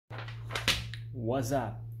What's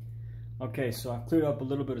up? Okay, so I've cleared up a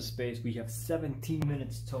little bit of space. We have 17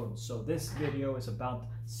 minutes total. So this video is about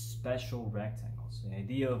special rectangles. The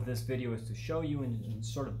idea of this video is to show you and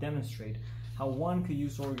sort of demonstrate how one could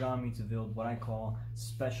use origami to build what I call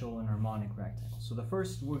special and harmonic rectangles. So the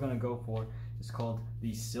first we're going to go for is called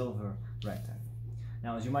the silver rectangle.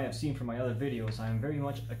 Now, as you might have seen from my other videos, I am very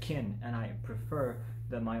much akin and I prefer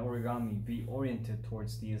that my origami be oriented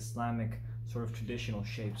towards the Islamic sort of traditional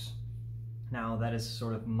shapes. Now, that is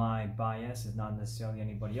sort of my bias, it's not necessarily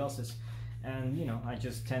anybody else's, and I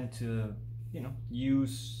just tend to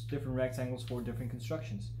use different rectangles for different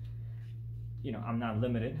constructions. I'm not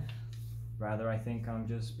limited, rather I think I'm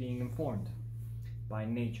just being informed by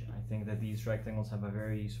nature. I think that these rectangles have a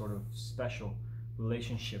very sort of special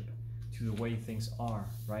relationship to the way things are,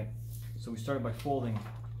 right? So we started by folding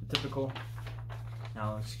the typical.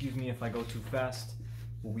 Now, excuse me if I go too fast.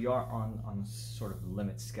 Well, we are on a sort of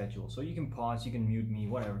limit schedule, so you can pause, you can mute me,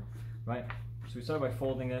 whatever, right? So we started by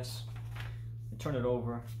folding this, I turn it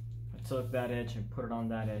over, I took that edge and put it on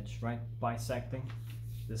that edge, right? Bisecting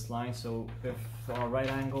this line. So if our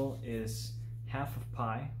right angle is half of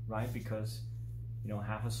pi, right? Because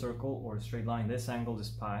half a circle or a straight line, this angle is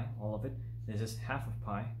pi, all of it. This is half of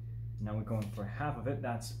pi. Now we're going for half of it,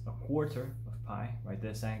 that's a quarter of pi, right?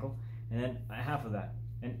 This angle, and then a half of that,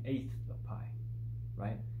 an eighth of pi.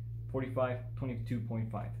 Right? 45,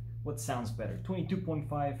 22.5. What sounds better?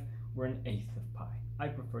 22.5 or an eighth of pi? I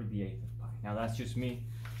prefer the eighth of pi. Now that's just me.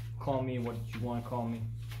 Call me what you want to call me.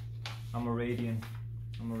 I'm a radian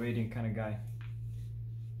kind of guy.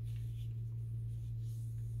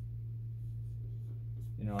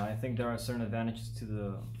 I think there are certain advantages to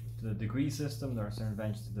the degree system. There are certain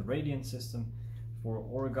advantages to the radian system. For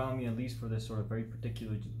origami, at least for this sort of very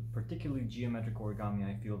particularly geometric origami,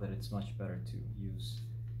 I feel that it's much better to use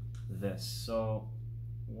this. So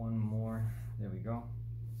one more, there we go.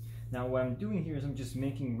 Now what I'm doing here is I'm just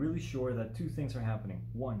making really sure that two things are happening.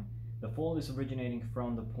 One, the fold is originating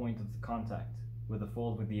from the point of the contact with the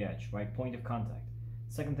fold with the edge, right? Point of contact.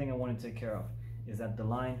 Second thing I want to take care of is that the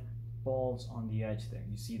line falls on the edge there.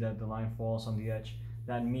 You see that the line falls on the edge?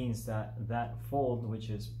 That means that that fold,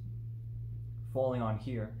 which is falling on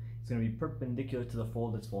here, it's going to be perpendicular to the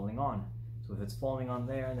fold it's falling on. So if it's falling on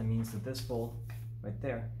there, that means that this fold right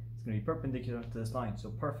there is going to be perpendicular to this line.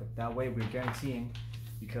 So perfect. That way we're guaranteeing,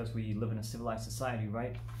 because we live in a civilized society,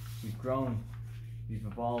 right? We've grown, we've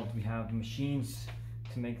evolved, we have machines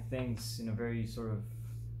to make things in a very sort of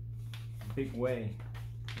big way,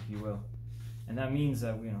 if you will. And that means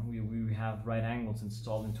that we have right angles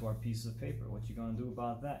installed into our pieces of paper. What you gonna do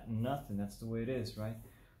about that? Nothing. That's the way it is, right?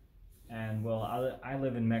 And well, I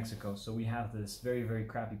live in Mexico, so we have this very, very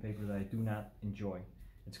crappy paper that I do not enjoy.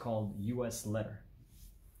 It's called US letter.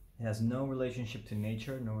 It has no relationship to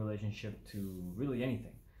nature, no relationship to really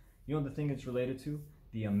anything. You know the thing it's related to?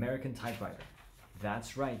 The American typewriter.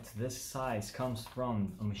 That's right, this size comes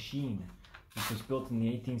from a machine which was built in the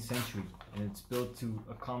 18th century, and it's built to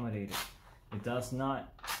accommodate it. It does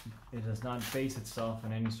not base itself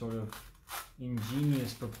on any sort of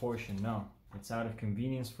ingenious proportion, no. It's out of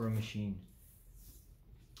convenience for a machine,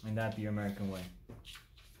 and that the American way.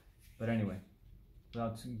 But anyway,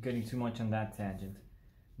 without getting too much on that tangent,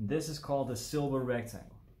 this is called a silver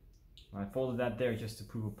rectangle. I folded that there just to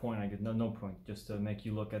prove a point. I get no point, just to make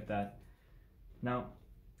you look at that. Now,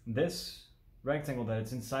 this rectangle that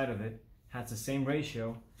it's inside of it has the same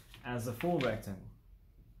ratio as the full rectangle.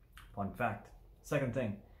 Fun fact. Second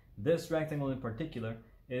thing, this rectangle in particular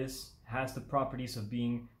has the properties of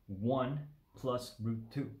being 1 plus root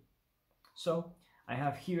 2. So I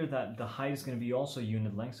have here that the height is going to be also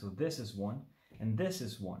unit length, so this is 1 and this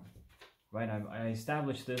is 1, right? I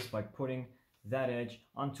established this by putting that edge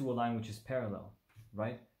onto a line which is parallel,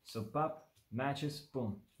 right? So pop, matches,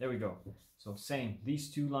 boom, there we go. So same,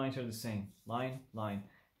 these two lines are the same, line, line.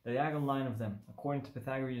 The diagonal line of them, according to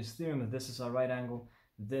Pythagoras' theorem, if this is our right angle,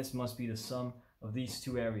 this must be the sum of these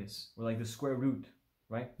two areas, or like the square root,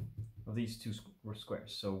 right, of these two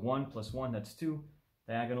squares. So 1 plus 1, that's 2,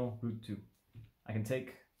 diagonal root 2. I can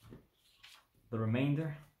take the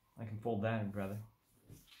remainder, I can fold that in, rather.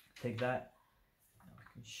 Take that, I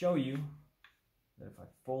can show you that if I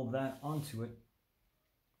fold that onto it,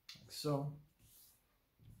 like so,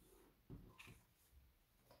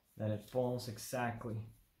 that it falls exactly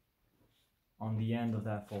on the end of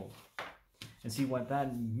that fold. And see what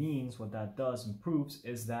that means, what that does and proves,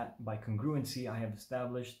 is that by congruency I have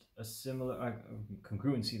established a similar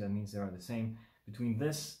congruency, that means they are the same, between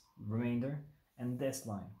this remainder and this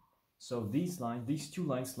line. So these two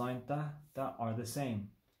lines, line ta, ta, are the same.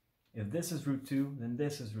 If this is root 2, then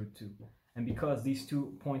this is root 2. And because these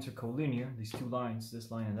 2 points are collinear, these 2 lines,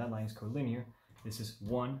 this line and that line is collinear, this is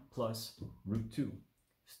 1 plus root 2.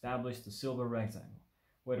 Establish the silver rectangle.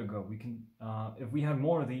 Way to go. We can, if we had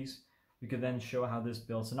more of these, we could then show how this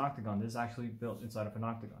builds an octagon. This is actually built inside of an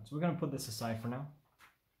octagon. So we're going to put this aside for now.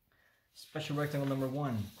 Special rectangle number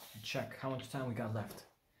 1. Check how much time we got left.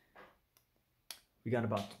 We got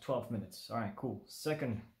about 12 minutes. All right, cool.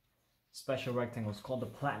 Second special rectangle is called the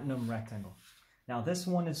platinum rectangle. Now this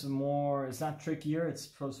one is more, it's not trickier. It's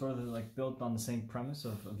sort of like built on the same premise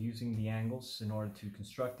of using the angles in order to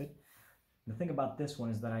construct it. The thing about this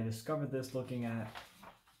one is that I discovered this looking at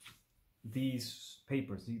these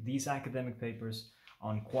papers, these academic papers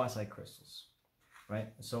on quasi-crystals, right?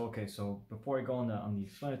 So, okay, so before I go on the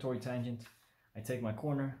explanatory tangent, I take my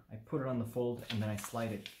corner, I put it on the fold, and then I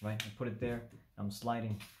slide it, right? I put it there, I'm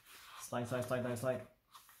sliding, slide,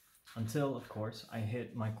 until, of course, I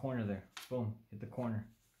hit my corner there. Boom, hit the corner.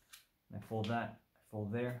 And I fold that,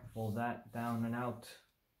 fold there, fold that, down and out.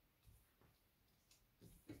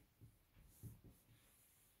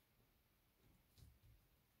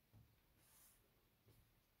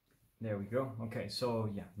 There we go. Okay, so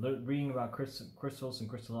yeah, reading about crystals and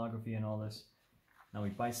crystallography and all this. Now we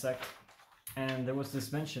bisect. And there was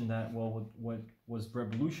this mention that, well, what was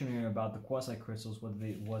revolutionary about the quasi-crystals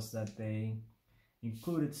was that they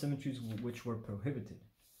included symmetries which were prohibited.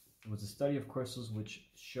 It was a study of crystals which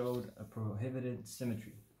showed a prohibited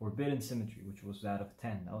symmetry, forbidden symmetry, which was that of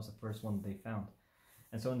 10. That was the first one that they found.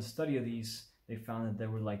 And so in the study of these, they found that there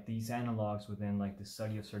were like these analogs within like the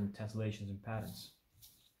study of certain tessellations and patterns.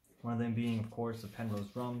 One of them being, of course, the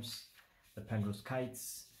Penrose drums, the Penrose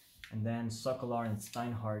kites, and then Sokolar and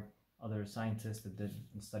Steinhardt, other scientists that did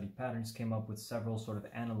study patterns, came up with several sort of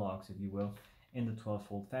analogs, if you will, in the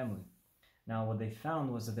 12-fold family. Now, what they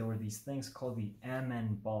found was that there were these things called the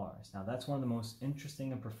Amen bars. Now, that's one of the most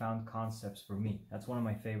interesting and profound concepts for me. That's one of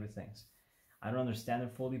my favorite things. I don't understand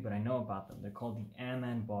it fully, but I know about them. They're called the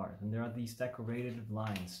Amen bars, and there are these decorated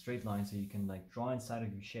lines, straight lines that you can like draw inside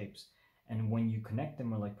of your shapes. And when you connect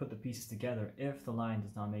them or like put the pieces together, if the line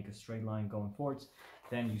does not make a straight line going forwards,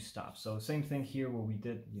 then you stop. So same thing here where we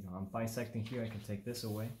did, you know, I'm bisecting here, I can take this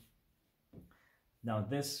away. Now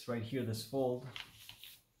this right here, this fold.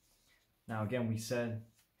 Now again, we said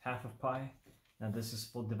half of pi. Now this is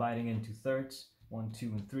full dividing into thirds, 1, 2,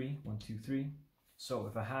 and 3, 1, 2, 3. So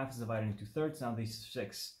if a half is divided into thirds, now these are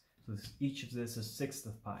 6. So each of this is 1/6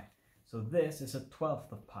 of pi. So this is a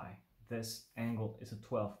 1/12 of pi. This angle is a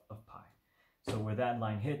 1/12 of pi. So where that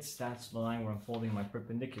line hits, that's the line where I'm folding my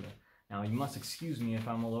perpendicular. Now you must excuse me if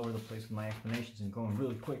I'm all over the place with my explanations and going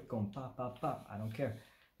really quick, going pop, pop, pop. I don't care.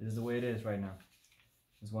 This is the way it is right now.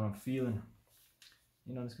 This is what I'm feeling.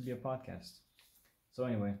 You know, this could be a podcast. So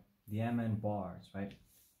anyway, the Amen bars, right?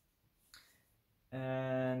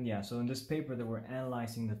 And yeah, so in this paper they were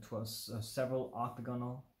analyzing the several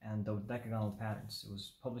octagonal and dodecagonal patterns. It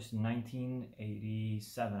was published in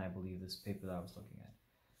 1987, I believe, this paper that I was looking at.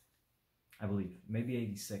 I believe, maybe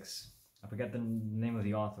 86. I forget the name of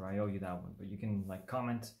the author, I owe you that one, but you can like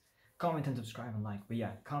comment and subscribe and like. But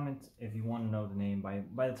yeah, comment if you want to know the name.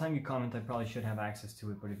 By the time you comment, I probably should have access to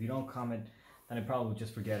it, but if you don't comment, then I probably would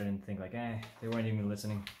just forget it and think like, they weren't even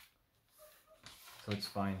listening. So it's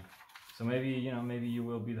fine. So maybe, you know, maybe you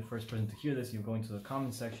will be the first person to hear this. You'll go into the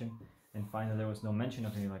comment section and find that there was no mention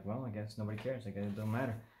of it. You're like, well, I guess nobody cares. I guess it don't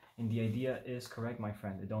matter. And the idea is correct, my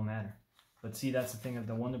friend. It don't matter. But see, that's the thing,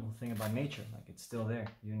 the wonderful thing about nature. Like, it's still there,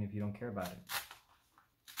 even if you don't care about it.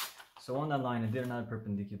 So on that line, I did another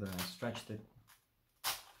perpendicular and I stretched it.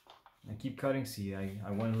 I keep cutting. See,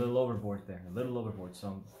 I went a little overboard there, a little overboard. So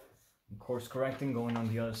I'm course correcting, going on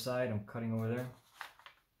the other side. I'm cutting over there.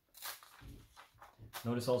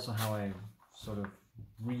 Notice also how I sort of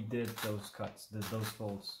redid those cuts, those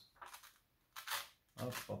folds.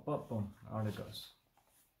 Up, up, up, boom, out it goes.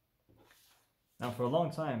 Now for a long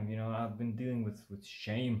time, you know, I've been dealing with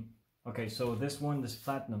shame. Okay, so this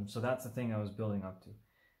platinum, so that's the thing I was building up to.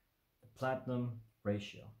 The platinum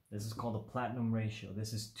ratio. This is called the platinum ratio.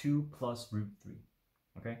 This is 2 plus root 3.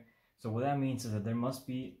 Okay, so what that means is that there must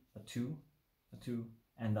be a 2,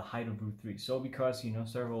 and the height of root 3. So because, you know,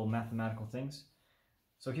 several mathematical things.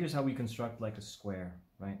 So here's how we construct like a square,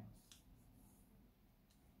 right?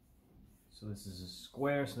 So this is a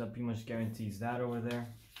square, so that pretty much guarantees that over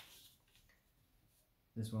there.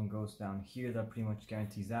 This one goes down here, that pretty much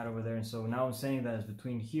guarantees that over there. And so now I'm saying that as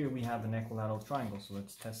between here we have an equilateral triangle. So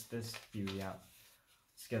let's test this theory out.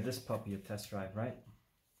 Let's get this puppy a test drive, right?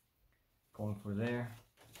 Going for there.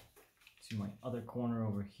 To my other corner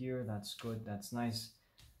over here, that's good, that's nice.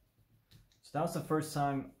 that was the first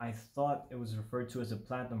time I thought it was referred to as a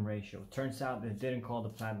platinum ratio. Turns out it didn't call the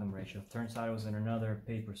platinum ratio. Turns out it was in another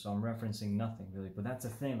paper, so I'm referencing nothing really. But that's the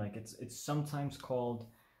thing, like it's sometimes called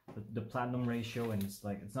the platinum ratio, and it's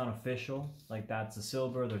like it's not official. Like that's the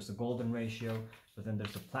silver, there's the golden ratio, but then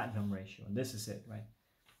there's the platinum ratio, and this is it, right?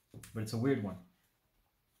 But it's a weird one.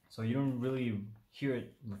 So you don't really hear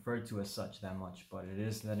it referred to as such that much, but it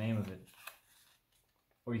is the name of it.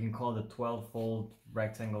 Or you can call it a 12-fold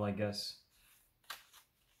rectangle, I guess.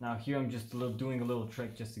 Now here I'm just doing a little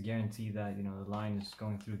trick just to guarantee that, you know, the line is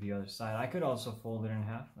going through the other side. I could also fold it in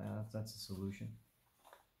half. That's a solution.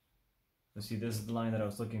 Let's see, this is the line that I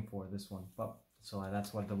was looking for, this one. So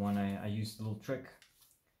that's what the one I used a little trick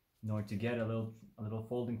in order to get a little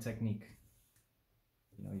folding technique.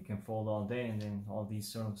 You know, you can fold all day and then all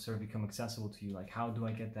these sort of become accessible to you. Like, how do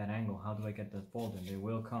I get that angle? How do I get that fold? And they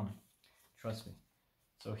will come. Trust me.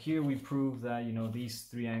 So here we prove that, you know, these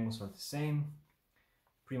three angles are the same.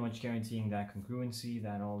 Pretty much guaranteeing that congruency,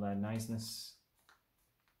 that all that niceness.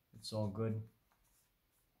 It's all good.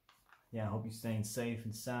 Yeah, I hope you're staying safe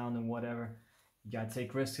and sound and whatever. You gotta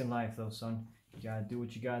take risks in life though, son. You gotta do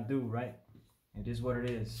what you gotta do, right? It is what it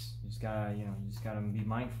is. You just gotta, you know, you just gotta be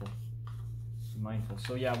mindful. Be mindful.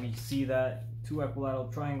 So yeah, we see that two equilateral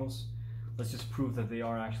triangles. Let's just prove that they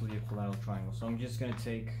are actually equilateral triangles. So I'm just gonna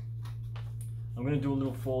I'm gonna do a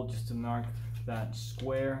little fold just to mark that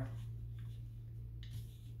square.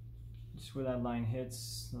 Just where that line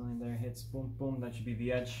hits, the line there hits, boom, boom, that should be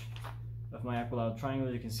the edge of my equilateral triangle.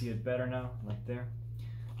 You can see it better now, like there.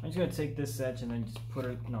 I'm just gonna take this edge and then just put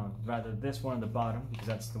it, no, rather this one on the bottom, because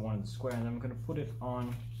that's the one in the square, and then I'm gonna put it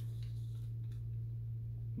on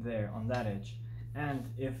there, on that edge.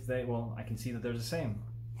 And if they, well, I can see that they're the same,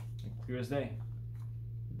 like clear as day.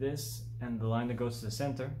 This and the line that goes to the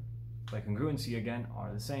center, by congruency again,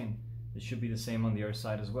 are the same. It should be the same on the other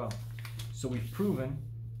side as well. So we've proven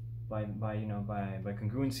by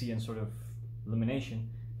congruency and sort of elimination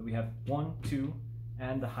that we have 1, 2,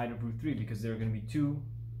 and the height of root 3, because there are going to be two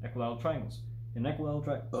equilateral triangles. An equilateral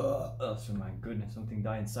triangle, so my goodness, something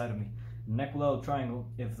died inside of me. An equilateral triangle,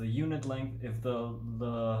 if the unit length, if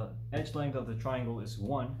the edge length of the triangle is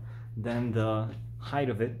 1, then the height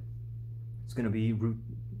of it is going to be root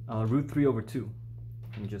 3 over 2.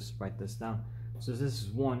 Let me just write this down. So this is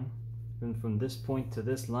 1, and from this point to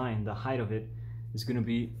this line, the height of it is going to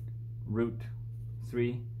be root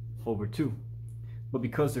 3 over 2. But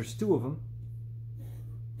because there's two of them,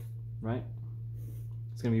 right,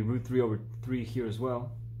 it's going to be root 3 over 3 here as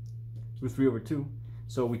well, root 3 over 2.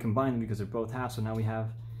 So we combine them because they're both half, so now we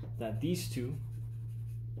have that these two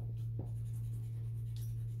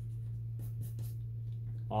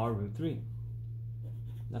are root 3.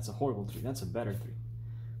 That's a horrible 3, that's a better 3.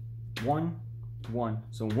 1, 1,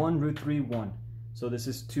 so 1 root 3, 1. So this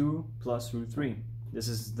is 2 plus root 3. This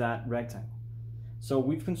is that rectangle. So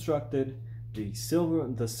we've constructed the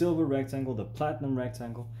silver rectangle, the platinum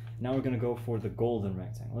rectangle. Now we're going to go for the golden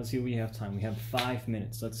rectangle. Let's see if we have time. We have 5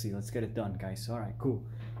 minutes. Let's see. Let's get it done, guys. All right, cool.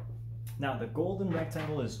 Now the golden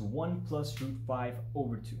rectangle is 1 plus root 5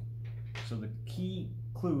 over 2. So the key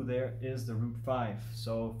clue there is the root 5.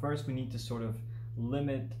 So first we need to sort of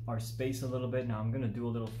limit our space a little bit. Now I'm going to do a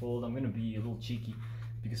little fold. I'm going to be a little cheeky,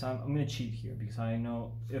 because I'm going to cheat here, because I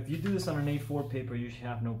know if you do this on an A4 paper you should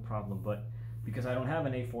have no problem, but because I don't have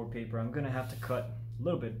an A4 paper, I'm going to have to cut a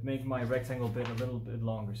little bit, make my rectangle bit a little bit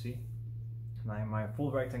longer. See, my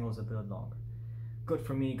full rectangle is a bit longer. Good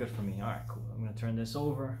for me, good for me. Alright, cool. I'm going to turn this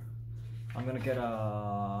over. I'm going to get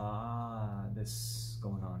this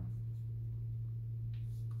going on.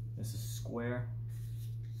 This is square,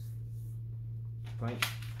 right?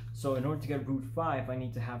 So in order to get root 5, I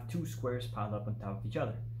need to have two squares piled up on top of each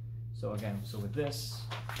other. So again, so with this,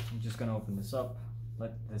 I'm just going to open this up.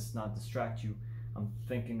 Let this not distract you. I'm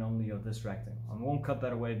thinking only of this rectangle. I won't cut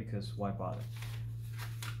that away because why bother?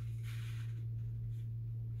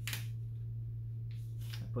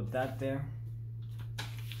 I put that there.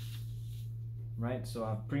 Right, so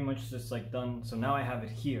I've pretty much just like done. So now I have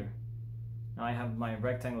it here. Now I have my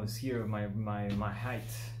rectangle is here, my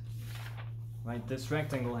height. Right, this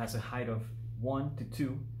rectangle has a height of 1 to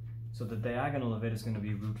 2, so the diagonal of it is going to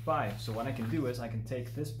be root 5. So what I can do is I can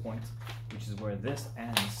take this point, which is where this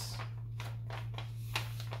ends,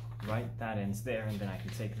 right, that ends there, and then I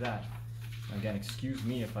can take that. Again, excuse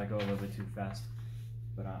me if I go a little bit too fast,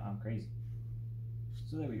 but I'm crazy.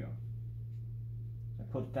 So there we go. I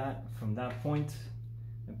put that from that point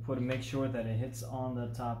and make sure that it hits on the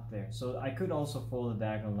top there. So I could also fold the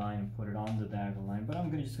diagonal line and put it on the diagonal line, but I'm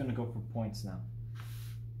just going to go for points now.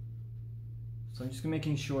 So I'm just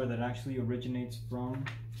making sure that it actually originates from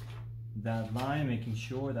that line, making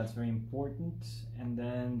sure that's very important. And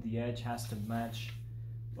then the edge has to match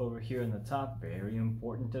over here in the top, very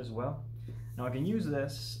important as well. Now I can use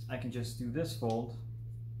this, I can just do this fold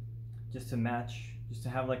just to match, just to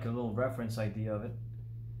have like a little reference idea of it.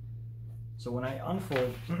 So when I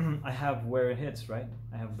unfold, I have where it hits, right?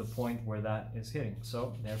 I have the point where that is hitting.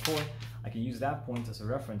 So therefore, I can use that point as a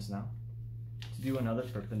reference now to do another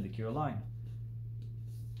perpendicular line.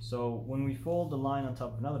 So when we fold the line on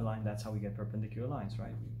top of another line, that's how we get perpendicular lines,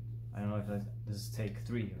 right? I don't know if this is take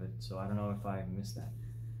 3 of it, so I don't know if I missed that.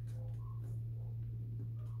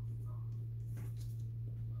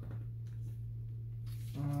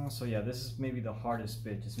 So yeah, this is maybe the hardest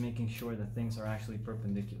bit, just making sure that things are actually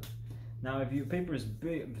perpendicular. Now if your paper is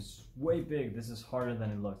big, if it's way big, this is harder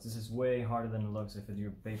than it looks. This is way harder than it looks if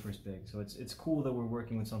your paper is big. So it's cool that we're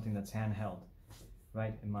working with something that's handheld,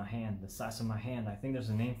 right? In my hand, the size of my hand, I think there's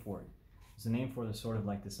a name for it. There's a name for the sort of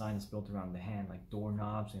like design that's built around the hand, like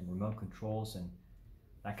doorknobs and remote controls and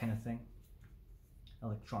that kind of thing.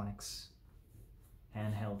 Electronics,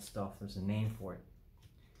 handheld stuff, there's a name for it.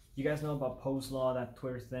 You guys know about Poe's law, that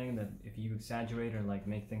Twitter thing, that if you exaggerate or like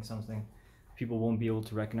make things something, people won't be able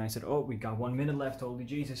to recognize it. Oh, we got 1 minute left, holy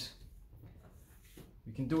Jesus.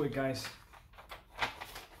 We can do it, guys.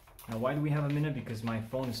 Now why do we have a minute? Because my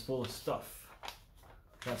phone is full of stuff.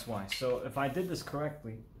 That's why. So if I did this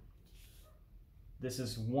correctly, this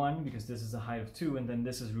is 1 because this is the height of 2, and then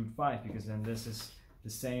this is √5 because then this is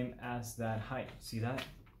the same as that height. See that?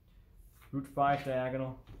 √5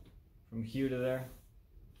 diagonal from here to there.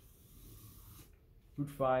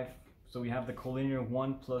 √5. So we have the collinear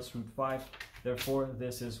 1 plus √5. Therefore,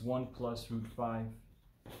 this is 1 plus √5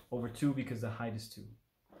 over 2 because the height is 2.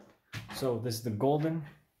 So this is the golden,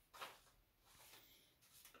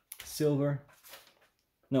 silver,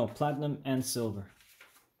 no, platinum and silver.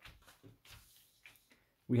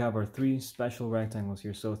 We have our 3 special rectangles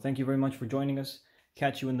here. So thank you very much for joining us.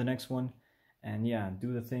 Catch you in the next one. And yeah,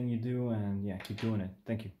 do the thing you do and yeah, keep doing it.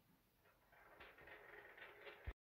 Thank you.